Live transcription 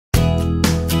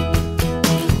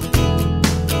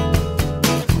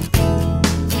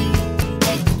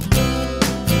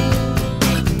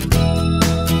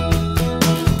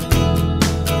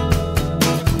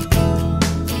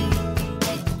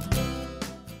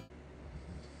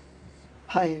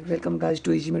Hi, welcome guys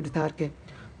to Easy Med with RK.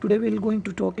 Today we are going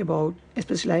to talk about a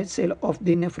specialized cell of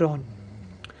the nephron.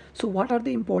 So what are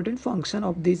the important function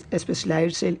of this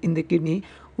specialized cell in the kidney?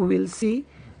 We will see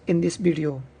in this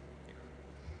video.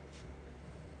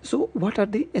 So what are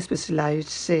the specialized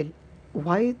cell?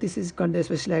 Why this is called a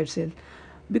specialized cell?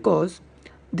 Because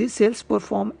these cells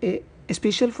perform a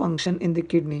special function in the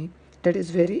kidney that is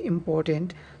very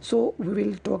important. So we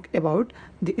will talk about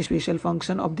the special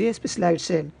function of the specialized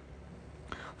cell.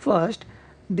 First,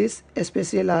 this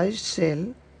specialized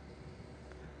cell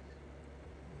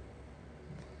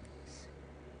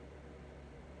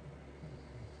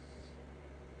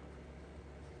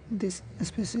this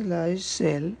specialized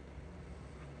cell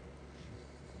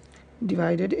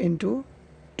divided into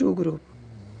two groups.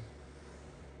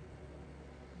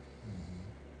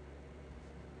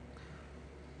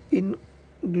 In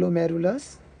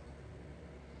glomerulus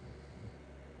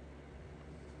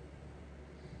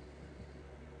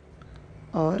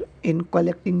or in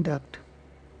collecting duct.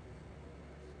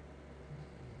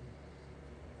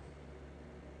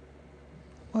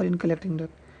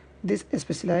 This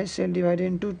specialized cell divided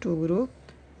into two groups,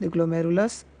 the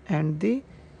glomerulus and the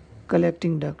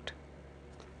collecting duct.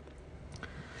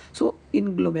 So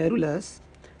in glomerulus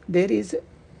there is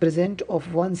present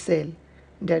of one cell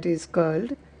that is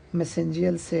called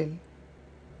mesangial cell.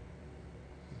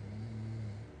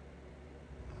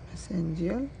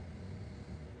 Mesangial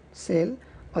cell,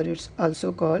 or it's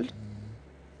also called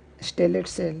stellate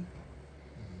cell.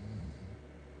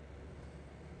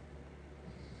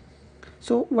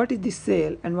 So what is this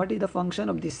cell and what is the function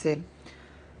of this cell?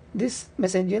 This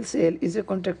mesangial cell is a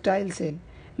contractile cell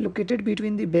located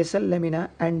between the basal lamina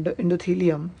and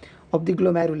endothelium of the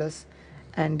glomerulus,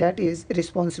 and that is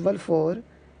responsible for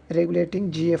regulating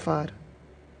GFR.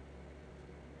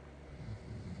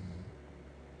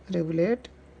 Regulate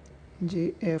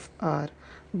GFR,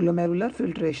 glomerular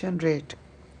filtration rate.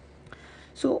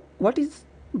 So what is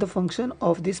the function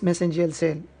of this mesangial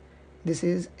cell? This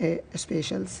is a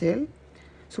special cell.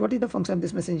 So what is the function of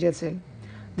this mesangial cell?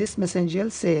 This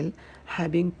mesangial cell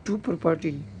having two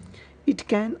property. It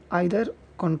can either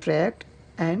contract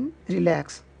and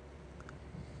relax.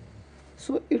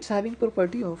 So it's having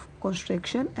property of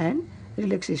contraction and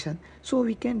relaxation. So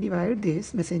we can divide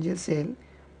this mesangial cell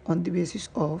on the basis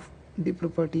of the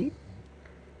property.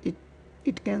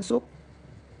 It can show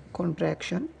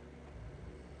contraction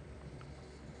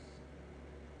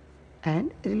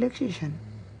and relaxation.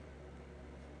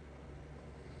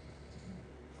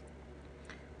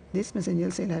 This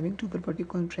mesangial cell having two property,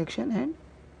 contraction and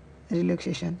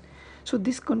relaxation. So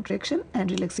this contraction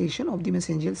and relaxation of the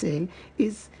mesangial cell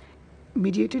is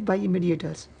mediated by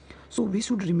mediators. So we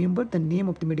should remember the name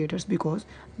of the mediators because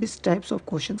these types of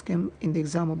questions come in the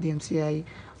exam of the MCI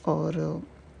or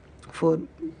for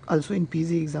also in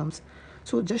PG exams.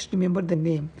 So just remember the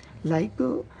name, like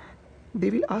they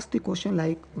will ask the question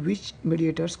like which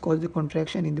mediators cause the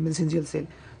contraction in the mesangial cell.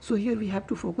 So here we have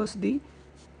to focus the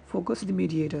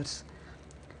mediators.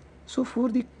 So for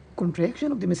the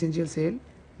contraction of the mesangial cell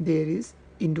there is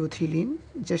endothelin.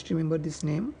 Just remember this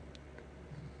name,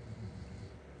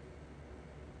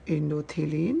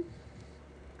 endothelin,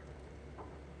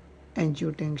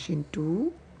 angiotensin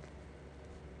 2,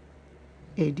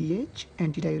 ADH,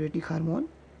 antidiuretic hormone,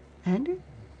 and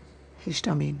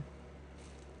histamine.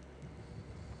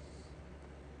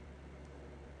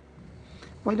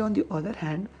 While on the other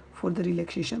hand, for the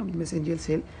relaxation of the mesangial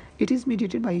cell, it is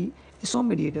mediated by some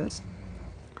mediators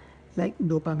like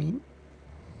dopamine,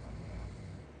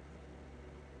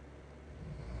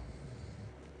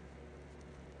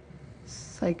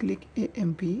 cyclic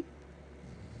AMP,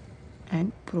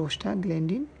 and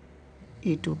prostaglandin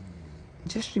A2.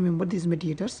 Just remember these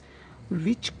mediators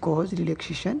which cause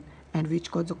relaxation and which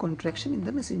cause the contraction in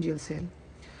the mesangial cell.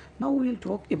 Now we will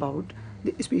talk about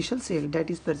the special cell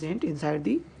that is present inside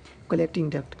the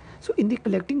collecting duct. So in the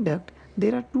collecting duct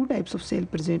there are two types of cell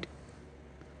present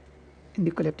in the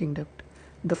collecting duct.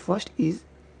 The first is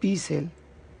P cell,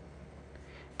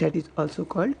 that is also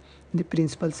called the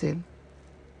principal cell.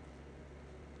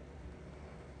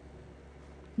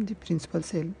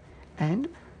 And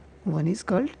one is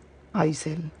called I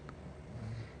cell,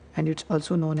 and it's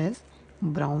also known as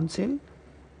brown cell.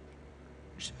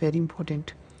 It's very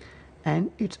important, and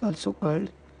it's also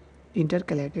called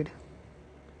intercalated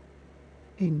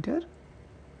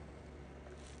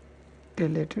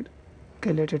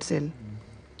cell.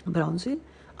 Brown cell,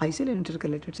 I cell, and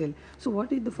intercalated cell. So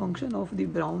what is the function of the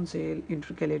brown cell,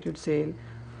 intercalated cell,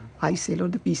 I cell, or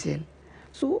the P cell?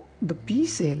 So the P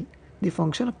cell, the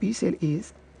function of P cell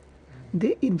is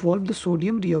they involve the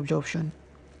sodium reabsorption.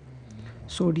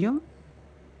 Sodium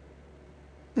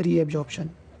reabsorption.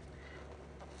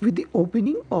 With the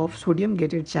opening of sodium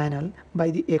gated channel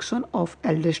by the action of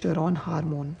aldosterone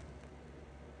hormone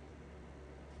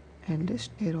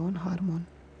aldosterone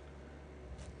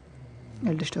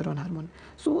hormone.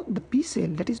 So the P cell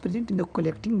that is present in the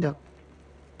collecting duct,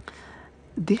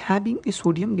 they having a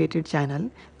sodium gated channel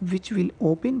which will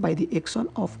open by the action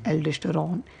of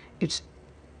aldosterone. It's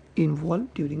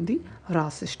involved during the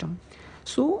RAS system.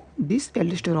 So this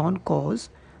aldosterone cause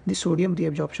the sodium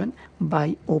reabsorption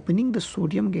by opening the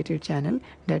sodium gated channel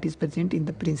that is present in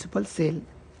the principal cell,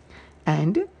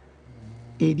 and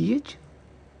ADH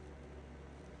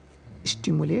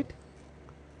stimulate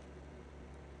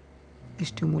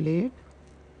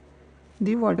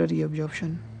the water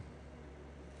reabsorption.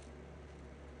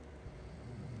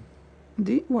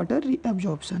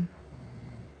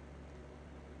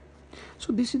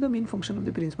 So this is the main function of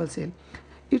the principal cell.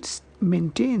 It's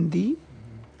maintain the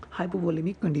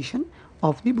hypovolemic condition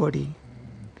of the body.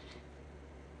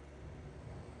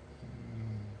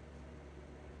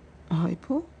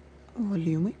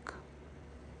 Hypovolemic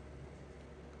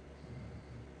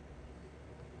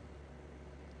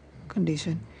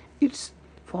condition. It's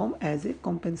formed as a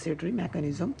compensatory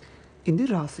mechanism in the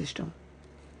RAS system.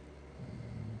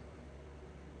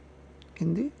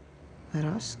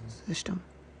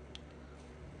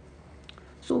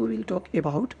 So we will talk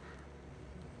about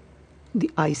the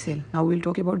eye cell. Now we will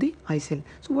talk about the eye cell.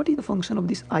 So what is the function of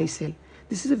this eye cell?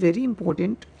 This is a very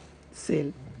important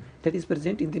cell that is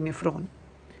present in the nephron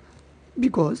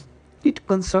because it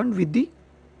concerned with the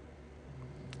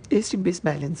acid-base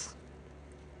balance.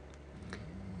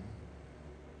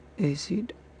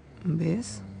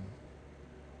 Acid-base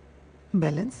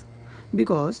balance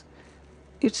because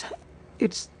it's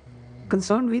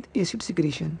concerned with acid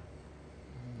secretion.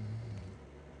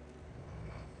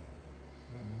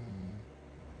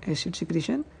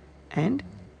 And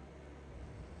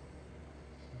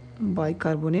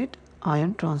bicarbonate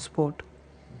ion transport.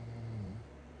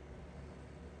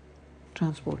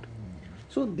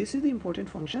 So this is the important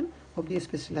function of the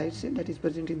specialized cell that is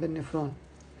present in the nephron.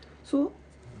 So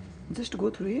just go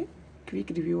through a quick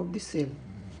review of this cell.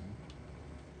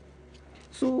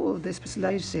 So the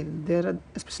specialized cell, there are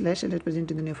specialized cell that is present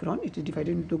in the nephron. It is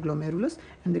divided into glomerulus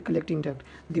and the collecting duct.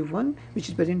 The one which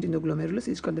is present in the glomerulus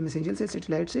is called the mesangial cell,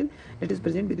 satellite cell, that is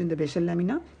present between the basal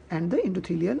lamina and the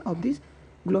endothelial of this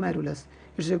glomerulus.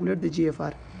 It regulates the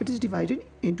GFR. It is divided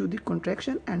into the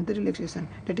contraction and the relaxation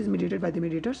that is mediated by the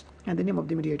mediators and the name of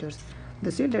the mediators.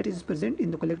 The cell that is present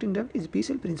in the collecting duct is P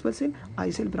cell, principal cell,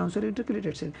 eye cell, brown cell,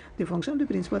 intercalated cell. The function of the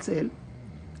principal cell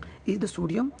is the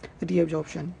sodium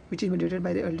reabsorption, which is mediated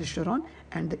by the aldosterone,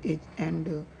 and the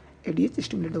ADH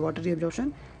stimulate the water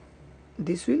reabsorption.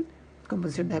 This will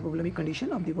compensate the hypovolemic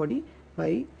condition of the body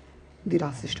by the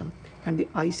RAS system. And the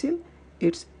eye cell,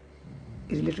 it's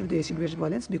related to the acid-base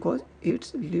balance because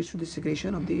it leads to the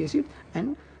secretion of the acid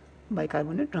and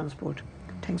bicarbonate transport.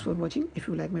 Thanks for watching. If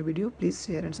you like my video, please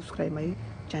share and subscribe my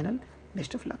channel.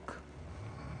 Best of luck.